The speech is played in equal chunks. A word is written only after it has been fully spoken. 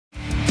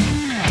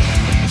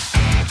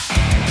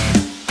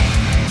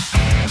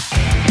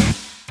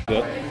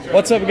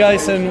What's up,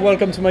 guys, and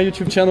welcome to my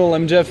YouTube channel.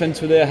 I'm Jeff, and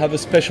today I have a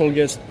special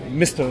guest,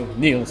 Mr.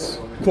 Nils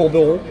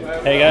Gear.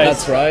 Hey guys.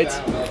 That's right.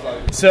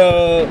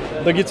 So,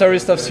 the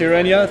guitarist of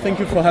Sirenia, thank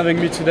you for having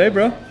me today,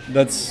 bro.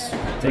 That's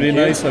really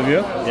nice of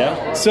you.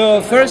 Yeah.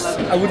 So first,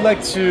 I would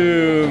like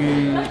to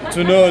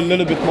know a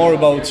little bit more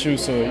about you.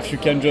 So if you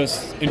can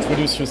just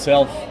introduce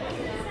yourself.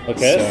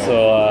 Okay.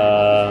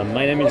 So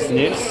my name is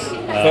Nils.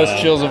 First,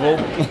 cheers of all.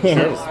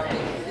 Cheers.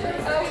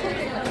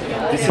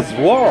 This is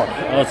war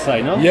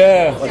outside, no?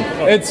 Yeah,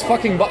 it's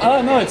fucking.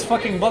 No, it's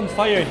fucking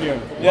bonfire here.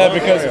 Yeah,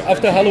 because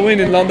after Halloween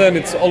in London,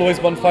 it's always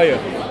bonfire.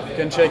 You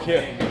can check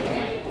here.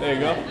 There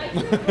you go.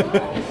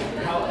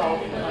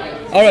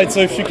 All right, so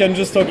if you can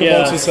just talk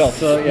about yourself.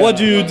 So, what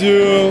do you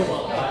do?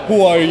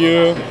 Who are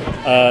you?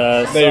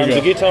 So I'm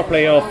the guitar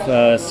player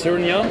of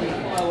Sirenia,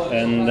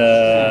 and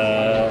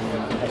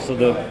also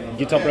the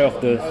guitar player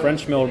of the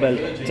French metal band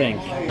Tank.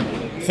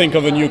 Think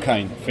of a new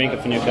kind. Think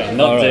of a new kind,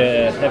 not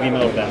the heavy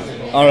metal band.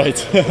 All right,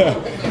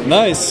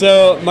 nice.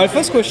 So my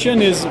first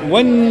question is,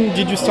 when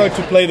did you start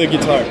to play the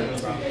guitar?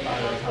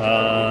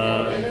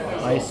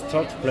 I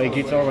started to play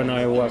guitar when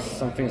I was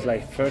something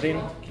like 13.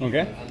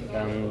 Okay.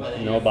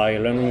 And by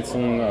learning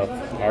songs of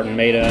Iron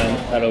Maiden,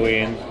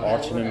 Halloween,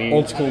 Arch Enemy.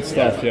 Old school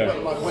stuff, yeah.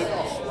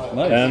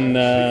 Nice. And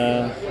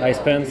I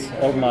spent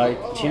all my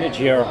teenage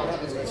year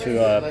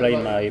to play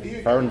in my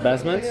parent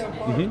basement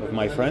with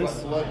my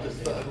friends.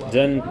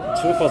 Then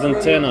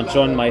 2010 I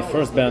joined my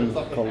first band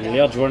called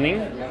Lear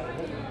Journey.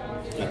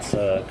 It's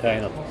a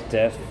kind of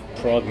death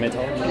prog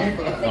metal.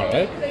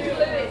 Alright.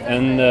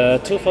 And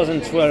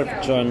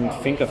 2012 joined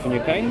Think of a New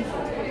Kind.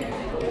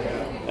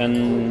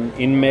 And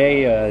in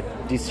May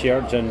this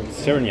year joined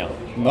Sirenia.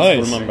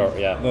 Nice. Remember,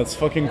 yeah. That's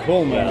fucking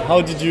cool, man. Yeah.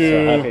 How did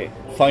you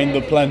find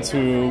the plan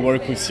to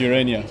work with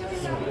Sirenia?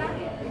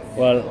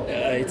 Well,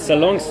 it's a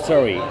long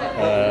story.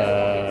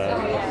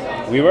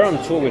 We were on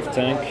tour with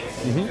Tank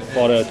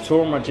for the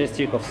Tour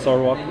Majestic of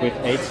Sorrow with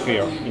Nils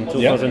Gear in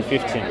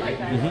 2015.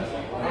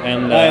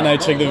 And I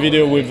checked the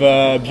video with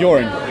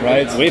Bjorn,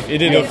 right? He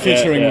did a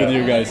featuring with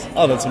you guys.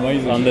 Oh, that's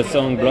amazing. On the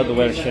song Blood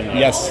Welchen.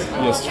 Yes,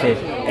 true.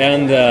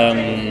 And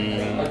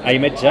I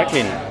met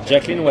Jacqueline.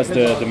 Jacqueline was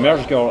the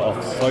merge girl of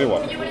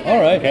Soilwork. All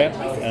right. Okay.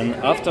 And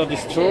after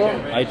this tour,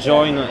 I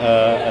joined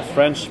a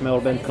French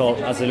metal band called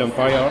Asylum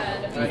Fire.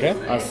 Okay.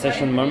 As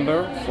session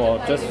member for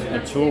just a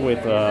tour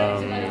with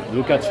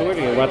Luca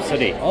Tuori,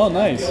 Rhapsody. Oh,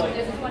 nice.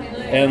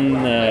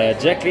 And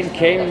Jacqueline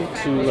came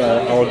to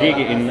our gig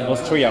in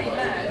Austria.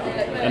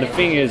 And the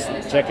thing is,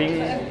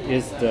 Jacqueline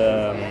is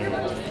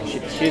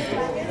she's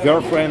the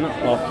girlfriend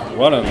of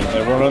Roland.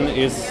 Roland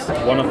is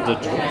one of the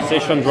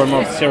session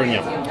drummers of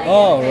Sirenia.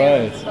 Oh,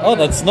 right. Oh,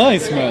 that's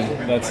nice,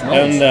 man. That's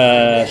nice.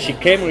 And she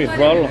came with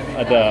Roll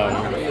at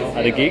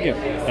the gig,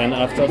 and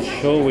after the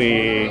show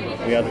we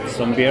had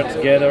some beer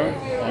together.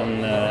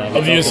 And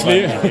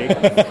obviously, of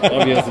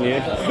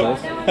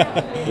course,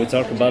 we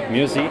talk about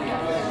music.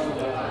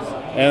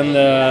 And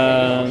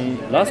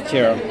last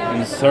year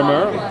in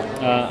summer,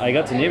 I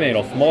got an email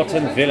of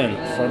Morten Villen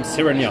from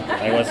Sirenia.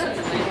 I was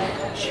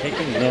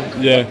shaking,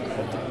 Yeah.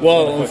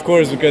 Well, of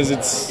course, because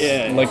it's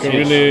like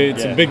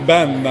it's a big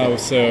band now.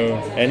 So.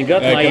 And he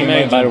got my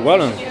email by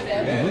Roland.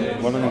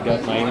 Roland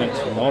got my email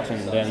to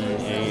Morten. Then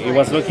he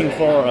was looking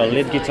for a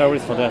lead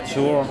guitarist for their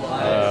tour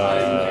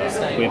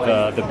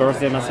with the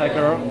Birthday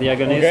Massacre, the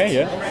Agonist. Okay,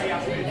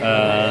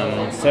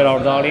 yeah.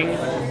 Sailor Darling.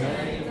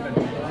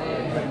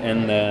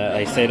 And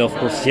I said, of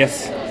course,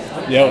 yes.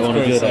 Yeah, I want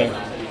to do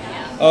that.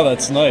 Oh,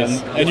 that's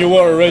nice. And you were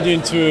already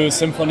into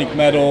symphonic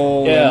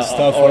metal and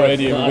stuff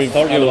already with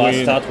Halloween.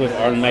 I start with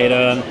Iron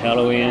Maiden,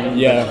 Halloween.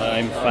 Yeah.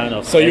 I'm a fan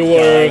of. So you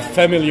were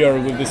familiar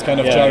with this kind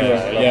of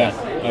genre.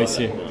 I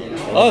see.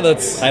 Oh,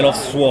 that's. I love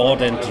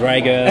Sword and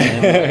Dragon.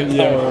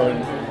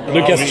 And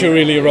Lucas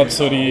Turilli,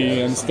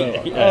 Rhapsody and stuff.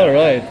 All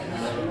right.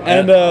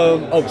 And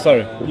oh,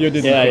 sorry, you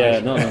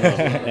didn't. No.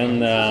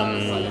 And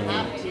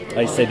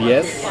I said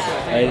yes.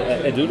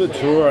 I do the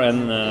tour,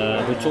 and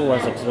the tour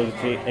was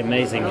absolutely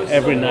amazing.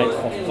 Every night,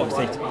 for fuck's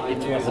sake,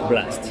 it was a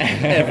blast.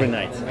 Every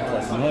night, it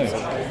was so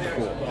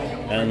cool.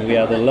 And we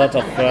had a lot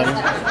of fun.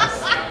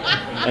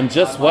 And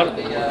just one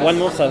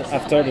month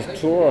after the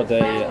tour,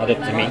 they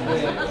adopted me.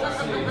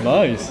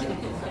 Nice.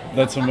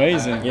 That's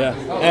amazing. Yeah.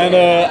 And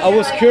I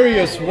was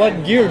curious,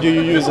 what gear do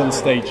you use on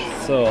stage?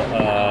 So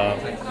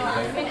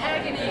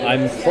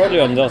I'm proudly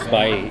endorsed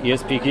by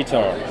ESP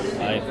Guitar.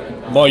 I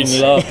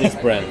love this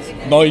brand.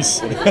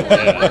 Nice.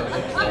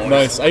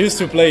 Nice. I used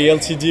to play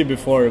LTD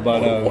before,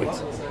 but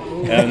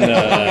and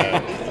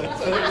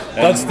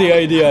that's the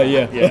idea,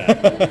 yeah.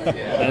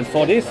 And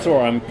for this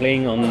tour, I'm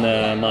playing on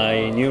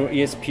my new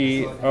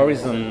ESP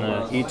Horizon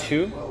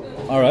E2.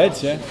 All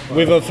right, yeah.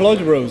 With a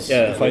Floyd Rose.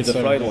 Yeah, with the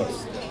Floyd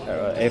Rose.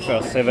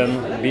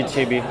 FR7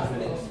 BTB.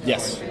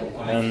 Yes.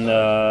 And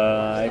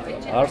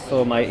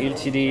also my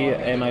LTD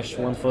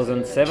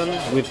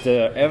MH1007 with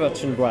the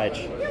Everton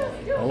Bridge.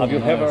 Have you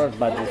ever heard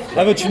about this?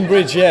 Everton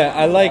Bridge, yeah,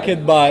 I like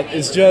it, but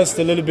it's just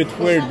a little bit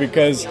weird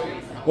because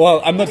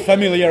Well, I'm not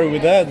familiar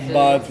with that,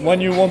 but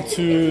when you want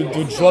to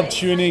do drop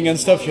tuning and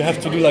stuff, you have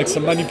to do like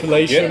some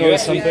manipulation or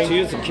something. To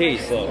use the key,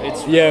 so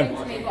it's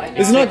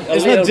It's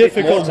not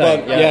difficult,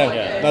 but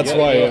that's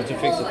why. You have to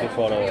fix it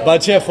before the.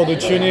 But yeah, for the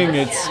tuning,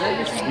 it's.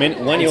 I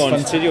mean, when you're on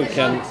studio,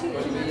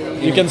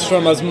 you can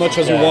strum as much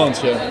as you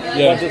want.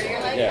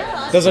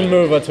 Doesn't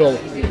move at all.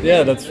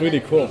 Yeah, that's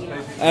really cool.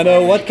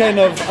 And what kind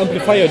of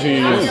amplifier do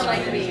you use?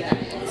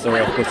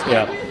 Sorry, of course,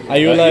 Are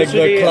you like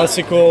the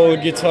classical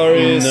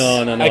guitarist?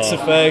 No.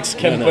 XFX,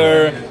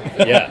 Kemper?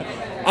 No.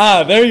 Yeah.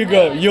 Ah, there you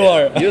go. You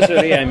are.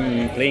 Usually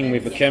I'm playing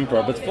with a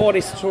Kemper, but for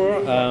this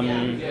tour,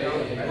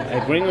 I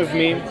bring with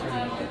me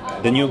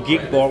the new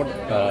gig board,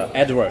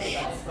 Headrush.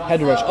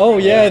 Headrush. Oh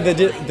yeah,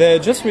 they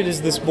just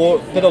released this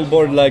pedal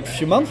board like a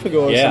few months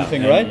ago or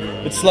something, right?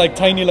 It's like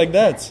tiny like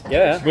that.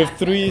 Yeah. With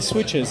 3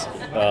 switches.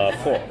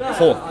 4.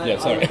 4. Yeah,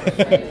 sorry.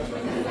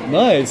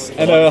 Nice.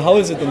 And how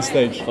is it on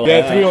stage?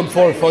 Yeah, 3 on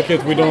 4. Fuck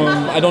it.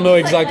 I don't know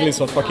exactly,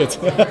 so fuck it.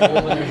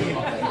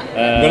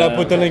 I'm gonna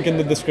put the link in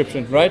the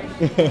description, right?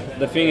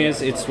 The thing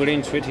is, it's really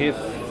intuitive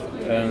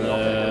and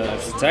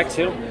it's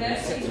tactile.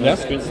 Yeah.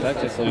 Screen's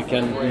tactile, so you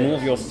can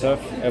move your stuff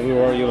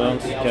everywhere you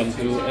want. You can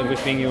do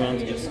everything you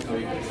want. It's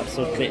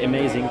absolutely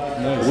amazing.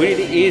 Nice.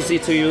 Really easy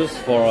to use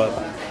for a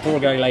poor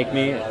guy like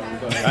me.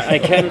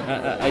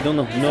 I don't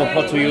know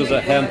how to use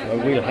a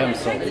real amp.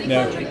 So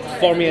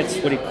for me, it's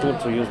really cool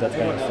to use that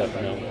kind of stuff.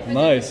 You know?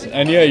 Nice.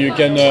 And yeah, you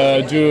can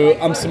do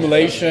amp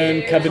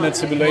simulation, cabinet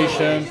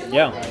simulation.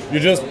 Yeah. You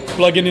just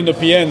plug in the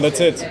PA and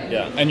that's it.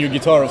 Yeah. And your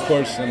guitar, of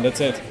course, and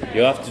that's it.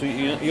 You have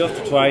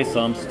to try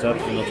some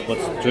stuff. You know,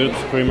 what's good,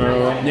 screamer.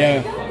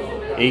 Yeah.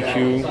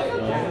 EQ.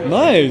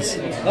 Nice.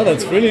 Oh,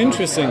 that's really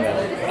interesting.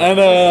 And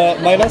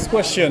my last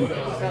question.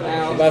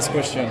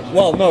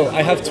 Well, no,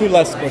 I have 2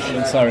 last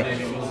questions. Sorry.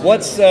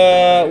 What's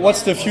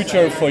the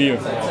future for you?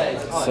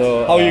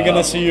 So how are you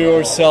gonna see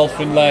yourself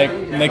in like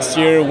next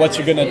year? What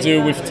you gonna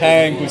do with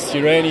Tank, with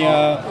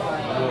Sirenia,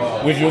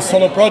 with your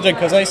solo project?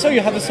 Because I saw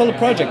you have a solo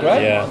project,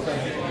 right? Yeah.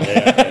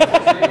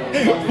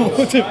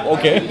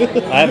 Okay.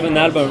 I have an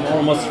album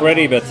almost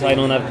ready, but I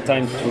don't have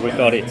time to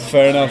record it.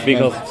 Fair enough.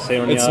 Because of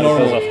Sirenia, it's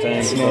normal. because of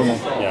Tank. It's normal.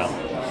 Yeah.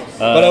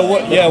 But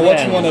what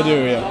you wanna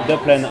do? Yeah. The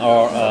plan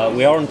are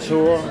we are on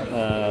tour.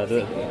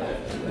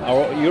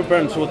 Our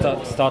European tour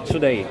starts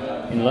today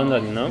in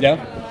London, you know? Yeah.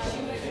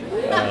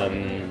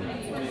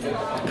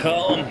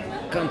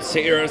 Come to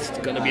see us. It's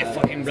gonna be a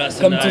fucking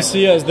blast. Come to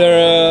see us.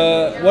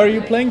 Where are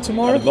you playing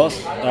tomorrow?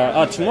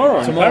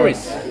 Tomorrow in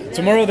Paris.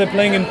 Tomorrow they're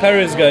playing in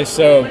Paris, guys.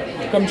 So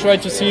come try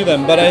to see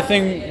them. But I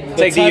think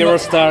take the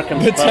Eurostar.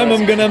 The time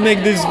I'm gonna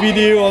make this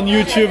video on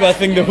YouTube, I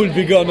think they will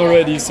be gone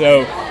already.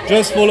 So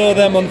just follow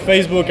them on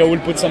Facebook. I will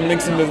put some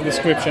links in the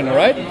description. All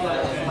right.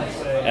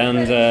 And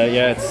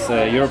it's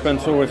a European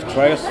tour with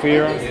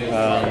Triosphere,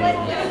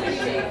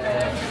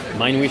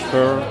 Mind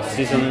Whisper,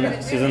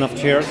 Season of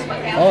Tears,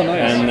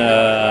 and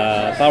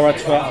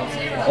Paratra,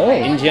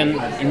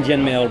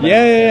 Indian metal band.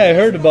 Yeah, I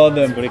heard about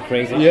them. It's really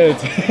crazy. Yeah,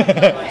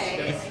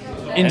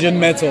 Indian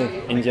metal.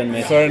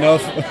 Fair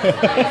enough.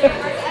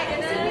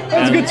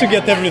 It's good to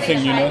get everything,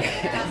 you know.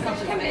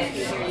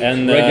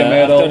 And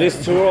after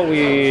this tour,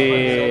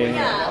 we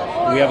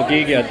have a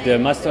gig at the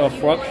Master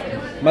of Rock.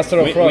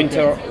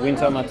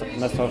 Winter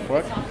Master of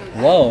Rock.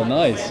 Wow,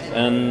 nice.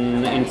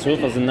 And in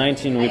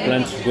 2019 we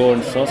plan to go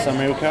in South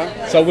America.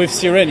 So with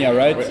Sirenia,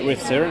 right?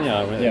 With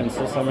Sirenia, in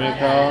South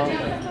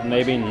America,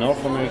 maybe in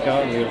North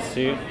America, we'll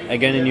see.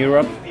 Again in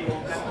Europe.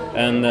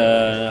 And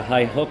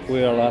I hope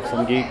we'll have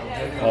some gig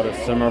for the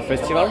summer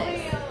festival.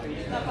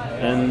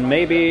 And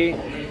maybe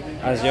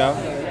Asia,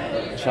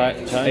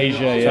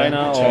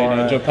 China,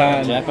 or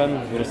Japan,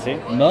 we'll see.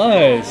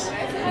 Nice.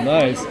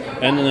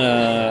 And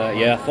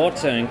for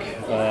Tank,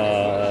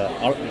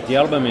 the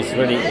album is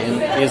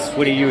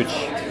really huge.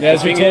 Yeah,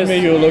 as you told me,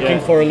 you're looking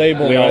for a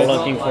label. We are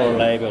looking for a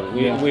label.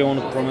 We want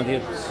to promote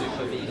it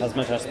as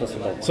much as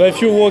possible. So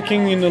if you're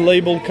working in a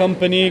label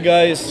company,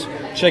 guys,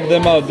 check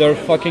them out. They're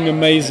fucking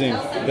amazing.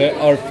 They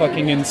are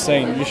fucking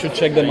insane. You should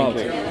check them out.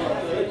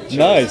 Cheers.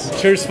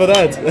 Nice. Cheers for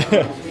that.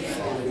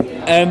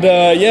 And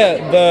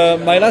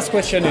my last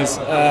question is,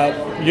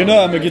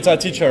 I'm a guitar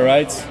teacher,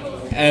 right?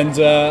 And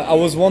I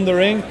was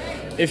wondering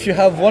if you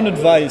have one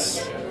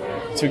advice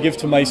to give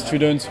to my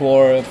students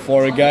or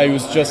for a guy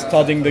who's just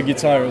studying the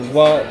guitar,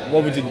 what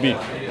would it be?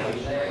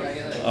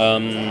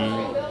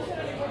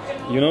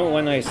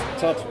 When I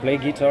started to play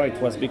guitar,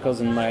 it was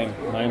because in my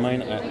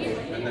mind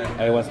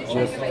I was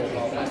just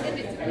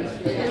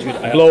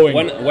blowing.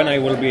 When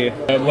I'll be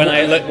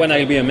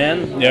a man,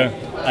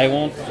 I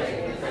want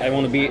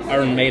to be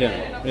Iron Maiden.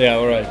 Yeah,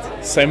 all right.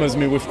 Same as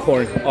me with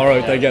Korn. All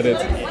right, I get it.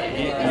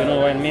 You know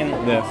what I mean?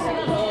 Yes.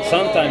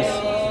 Sometimes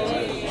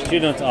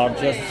students are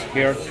just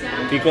here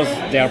because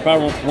their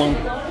parents want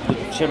the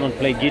children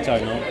play guitar,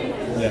 you know.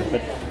 Yeah.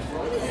 But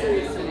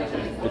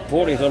the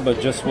poor little but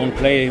just won't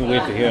play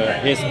with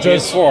his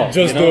just PS4.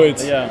 Just do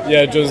it.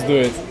 Yeah, just do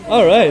it.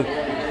 All right,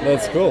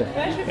 that's cool.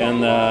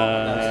 And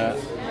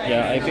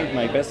I think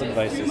my best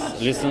advice is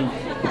listen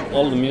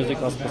all the music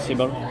as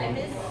possible.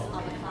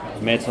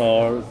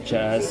 metal,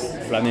 jazz,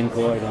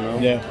 flamenco, I don't know.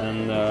 Yeah.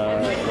 And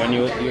when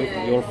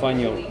you'll find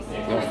your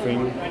thing,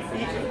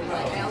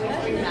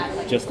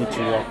 you just need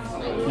to work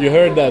You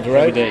heard that,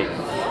 right? every day.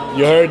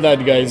 You heard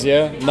that, guys,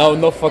 yeah? Now,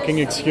 no fucking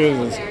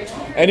excuses.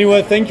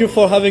 Anyway, thank you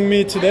for having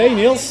me today,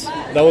 Nils.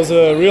 That was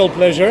a real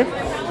pleasure.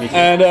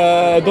 And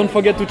don't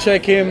forget to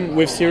check him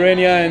with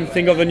Sirenia and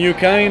Think of a New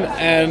Kind.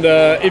 And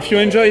if you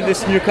enjoyed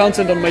this new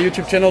content on my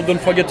YouTube channel,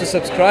 don't forget to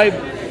subscribe.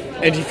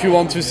 And if you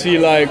want to see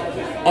like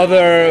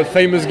other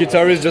famous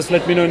guitarists, just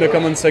let me know in the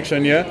comment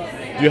section, yeah?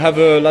 Do you have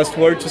a last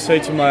word to say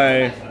to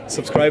my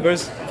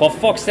subscribers? For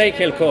fuck's sake,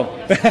 Helco.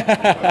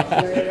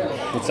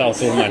 It's our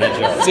tour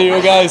manager. See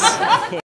you guys.